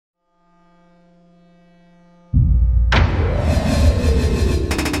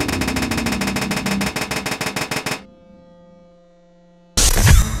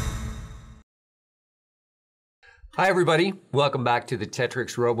Hi everybody, welcome back to the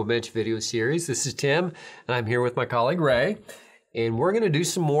TETRIX RoboBench video series. This is Tim, and I'm here with my colleague Ray, and we're going to do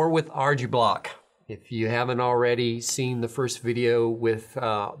some more with ArduBlock. If you haven't already seen the first video with the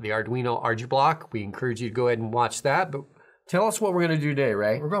Arduino ArduBlock, we encourage you to go ahead and watch that, but tell us what we're going to do today,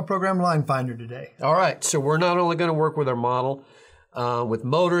 Ray. We're going to program Line Finder today. All right, so we're not only going to work with our model with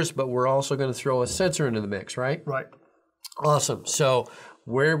motors, but we're also going to throw a sensor into the mix, right? Right. Awesome, so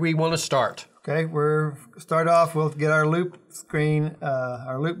where we want to start? Okay, start off, we'll get our loop screen,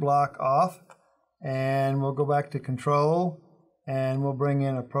 our loop block off, and we'll go back to control, and we'll bring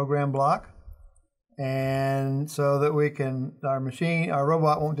in a program block, and so that we can, our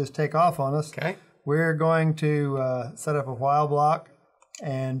robot won't just take off on us. Okay. We're going to set up a while block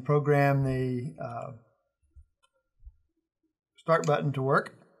and program the start button to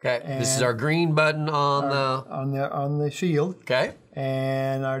work. Okay, and this is our green button on the shield. Okay.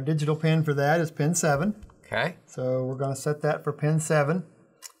 And our digital pin for that is pin 7. Okay. So we're going to set that for pin 7.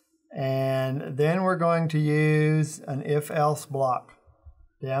 And then we're going to use an if-else block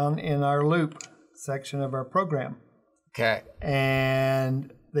down in our loop section of our program. Okay.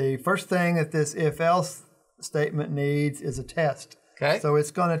 And the first thing that this if-else statement needs is a test. Okay. So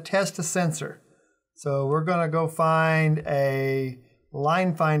it's going to test a sensor. So we're going to go find a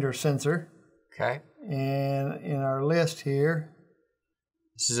line finder sensor. Okay. And in our list here,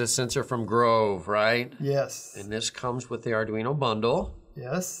 this is a sensor from Grove, right? yes. And this comes with the Arduino bundle.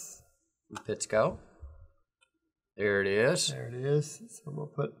 Yes. Let's go. There it is. There it is. So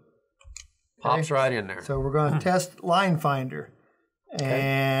we'll put... Pops right in there. So we're going to test Line Finder. Okay.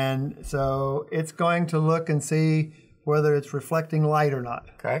 And so it's going to look and see whether it's reflecting light or not.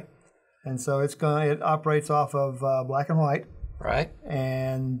 Okay. And so it operates off of black and white. Right.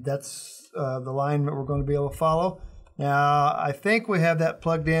 And that's the line that we're going to be able to follow. Now, I think we have that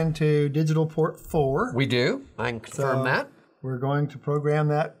plugged into digital port 4. We do. I can confirm that. We're going to program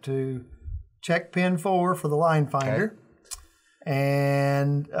that to check pin 4 for the line finder. Okay.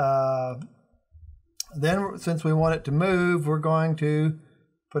 And then, since we want it to move, we're going to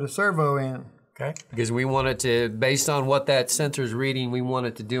put a servo in. Okay. Because we want it to, based on what that sensor's reading, we want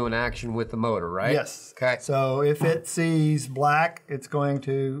it to do an action with the motor, right? Yes. Okay. So if it sees black, it's going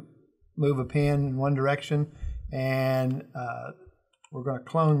to move a pin in one direction, and we're going to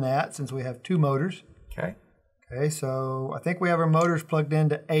clone that since we have 2 motors. Okay. Okay, so I think we have our motors plugged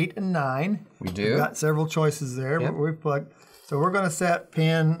into 8 and 9. We do. We've got several choices there, yep. But we've plugged. So we're going to set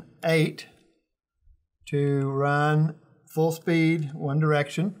pin 8 to run full speed one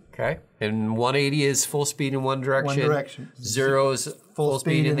direction. Okay. And 180 is full speed in one direction. 1 direction. 0 is full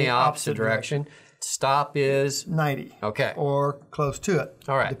speed in the opposite direction. Stop is 90. Okay. Or close to it.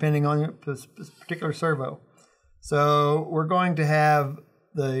 All right. Depending on your particular servo. So we're going to have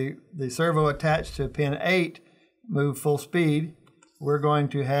the servo attached to pin 8 move full speed. We're going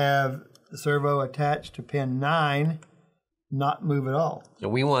to have the servo attached to pin 9 not move at all. So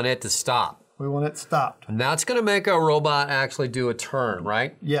we want it to stop. We want it stopped. And that's going to make our robot actually do a turn,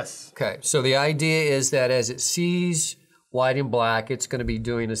 right? Yes. Okay, so the idea is that as it sees white and black, it's going to be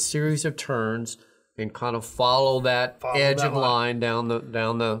doing a series of turns and kind of follow that edge of line down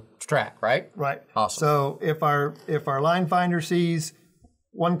the track, right? Right. Awesome. So if our line finder sees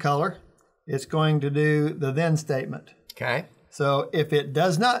one color, it's going to do the then statement. Okay. So if it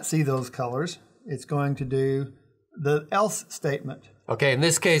does not see those colors, it's going to do the else statement. Okay, in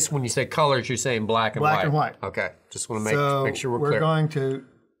this case, when you say colors, you're saying black and white. Black and white. Okay, just want to make sure we're clear. We're going to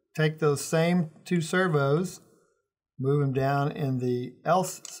take those same 2 servos, move them down in the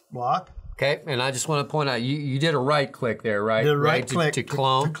else block. Okay, and I just want to point out, you did a right click there, right? Did a right click to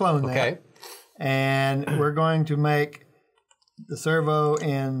clone. To clone that. Okay. And we're going to make the servo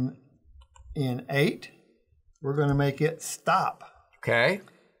in 8. We're going to make it stop. Okay.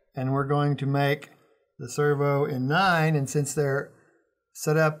 And we're going to make the servo in 9, and since they're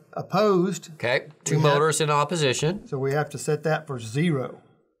set up opposed. Okay, 2 motors in opposition. So we have to set that for 0.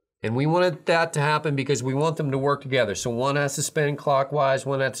 And we wanted that to happen because we want them to work together. So one has to spin clockwise,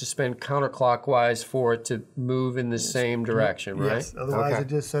 one has to spin counterclockwise for it to move in the same direction, right? Yes, otherwise it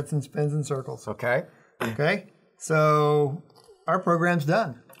just sets and spins in circles. Okay. Okay, so our program's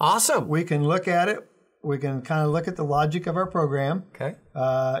done. Awesome. We can look at it. We can kind of look at the logic of our program. Okay.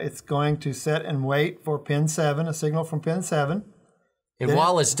 It's going to set and wait for pin 7, a signal from pin 7. And then,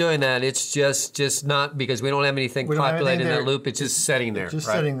 while it's doing that, it's just not, because we don't have anything populated in that loop, it's just sitting there. Just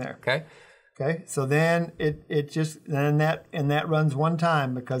right? sitting there. Okay. Okay. So then that runs one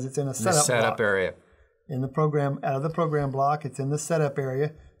time because it's in a setup area. In the program, out of the program block, it's in the setup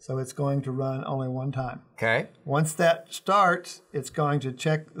area, so it's going to run only one time. Okay. Once that starts, it's going to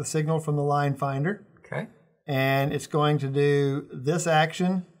check the signal from the line finder. Okay. and it's going to do this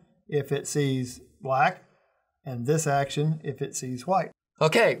action if it sees black, and this action if it sees white.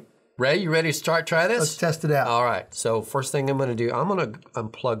 Okay, Ray, you ready to try this? Let's test it out. All right, so first thing I'm gonna do, I'm gonna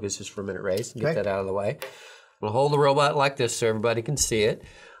unplug this just for a minute, Ray, so get that out of the way. I'm gonna hold the robot like this so everybody can see it.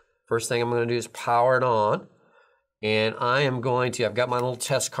 First thing I'm gonna do is power it on. And I am going to, I've got my little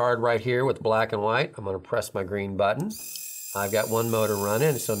test card right here with black and white. I'm gonna press my green button. I've got one motor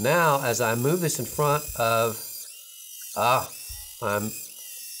running. So now as I move this in front of,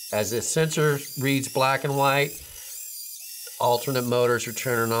 as the sensor reads black and white, alternate motors are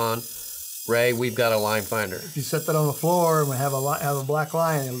turning on. Ray, we've got a line finder. If you set that on the floor and we have a black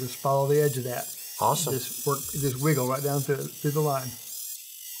line, it'll just follow the edge of that. Awesome. Just wiggle right down through the line.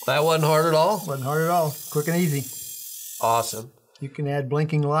 That wasn't hard at all? Wasn't hard at all. Quick and easy. Awesome. You can add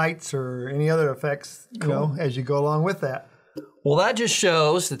blinking lights or any other effects, you know, as you go along with that. Well, that just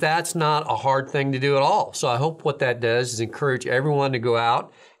shows that that's not a hard thing to do at all. So I hope what that does is encourage everyone to go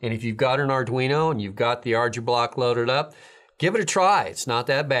out, and if you've got an Arduino and you've got the ArduBlock loaded up, give it a try. It's not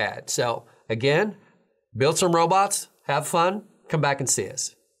that bad. So again, build some robots, have fun, come back and see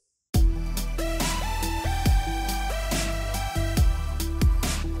us.